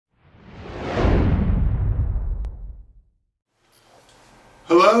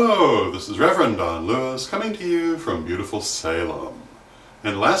Hello, this is Reverend Don Lewis coming to you from beautiful Salem.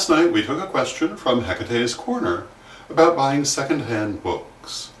 And last night we took a question from Hecate's Corner about buying second-hand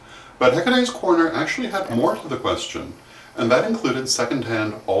books. But Hecate's Corner actually had more to the question, and that included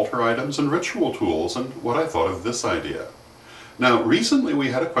second-hand altar items and ritual tools and what I thought of this idea. Now, recently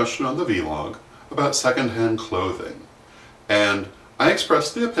we had a question on the vlog about second-hand clothing, and I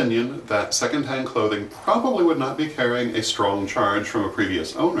expressed the opinion that second-hand clothing probably would not be carrying a strong charge from a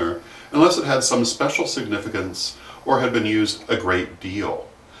previous owner unless it had some special significance or had been used a great deal.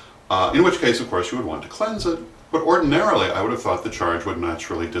 In which case, of course, you would want to cleanse it, but ordinarily I would have thought the charge would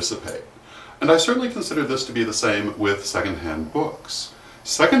naturally dissipate. And I certainly consider this to be the same with second-hand books.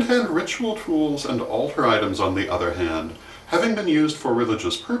 Second-hand ritual tools and altar items, on the other hand, having been used for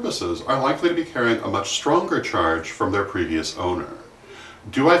religious purposes, are likely to be carrying a much stronger charge from their previous owner.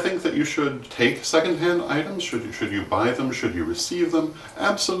 Do I think that you should take second-hand items? Should you buy them? Should you receive them?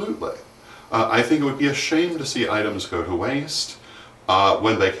 Absolutely. I think it would be a shame to see items go to waste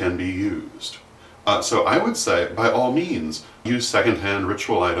when they can be used. So I would say, by all means, use second-hand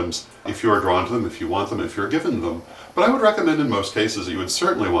ritual items if you are drawn to them, if you want them, if you're given them. But I would recommend in most cases that you would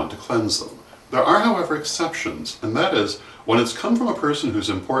certainly want to cleanse them. There are, however, exceptions, and that is when it's come from a person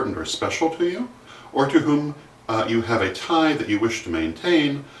who's important or special to you, or to whom you have a tie that you wish to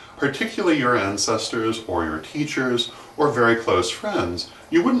maintain, particularly your ancestors or your teachers or very close friends.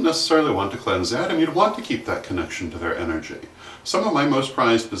 You wouldn't necessarily want to cleanse the item, you'd want to keep that connection to their energy. Some of my most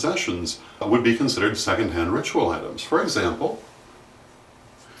prized possessions would be considered second-hand ritual items. For example,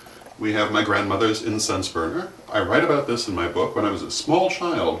 we have my grandmother's incense burner. I write about this in my book. When I was a small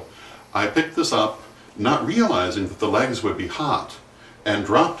child, I picked this up not realizing that the legs would be hot and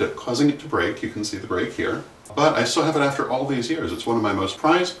dropped it, causing it to break. You can see the break here. But I still have it after all these years. It's one of my most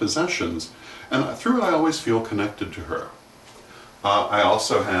prized possessions, and through it I always feel connected to her. I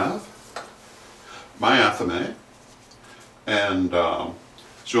also have my athame, and so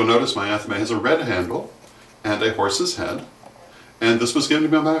you'll notice my athame has a red handle and a horse's head, and this was given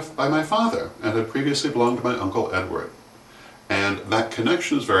to me by my father and had previously belonged to my Uncle Edward. And that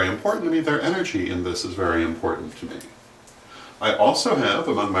connection is very important to me. Their energy in this is very important to me. I also have,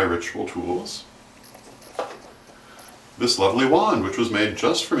 among my ritual tools, this lovely wand, which was made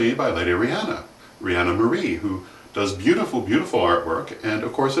just for me by Lady Rihanna Marie, who does beautiful, beautiful artwork, and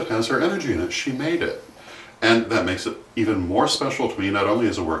of course it has her energy in it. She made it. And that makes it even more special to me, not only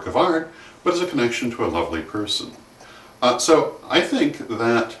as a work of art, but as a connection to a lovely person. So I think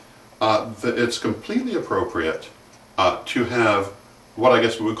that it's completely appropriate to have what I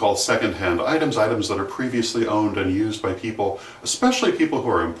guess we would call second-hand items, items that are previously owned and used by people, especially people who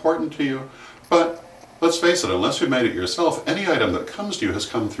are important to you. But let's face it, unless you've made it yourself, any item that comes to you has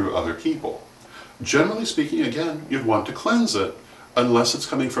come through other people. Generally speaking, again, you'd want to cleanse it unless it's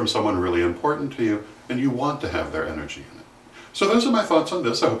coming from someone really important to you and you want to have their energy in it. So those are my thoughts on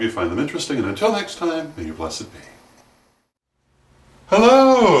this. I hope you find them interesting, and until next time, may you blessed be.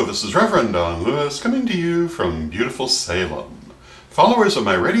 Hello, this is Reverend Don Lewis coming to you from beautiful Salem. Followers of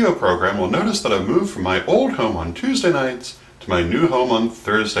my radio program will notice that I've moved from my old home on Tuesday nights to my new home on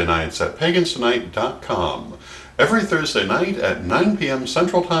Thursday nights at paganstonight.com. Every Thursday night at 9 p.m.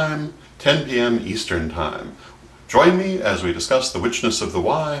 Central Time, 10 p.m. Eastern Time. Join me as we discuss the witchness of the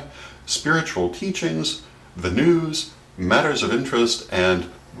why, spiritual teachings, the news, matters of interest, and,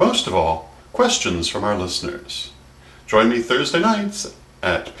 most of all, questions from our listeners. Join me Thursday nights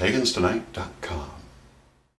at paganstonight.com.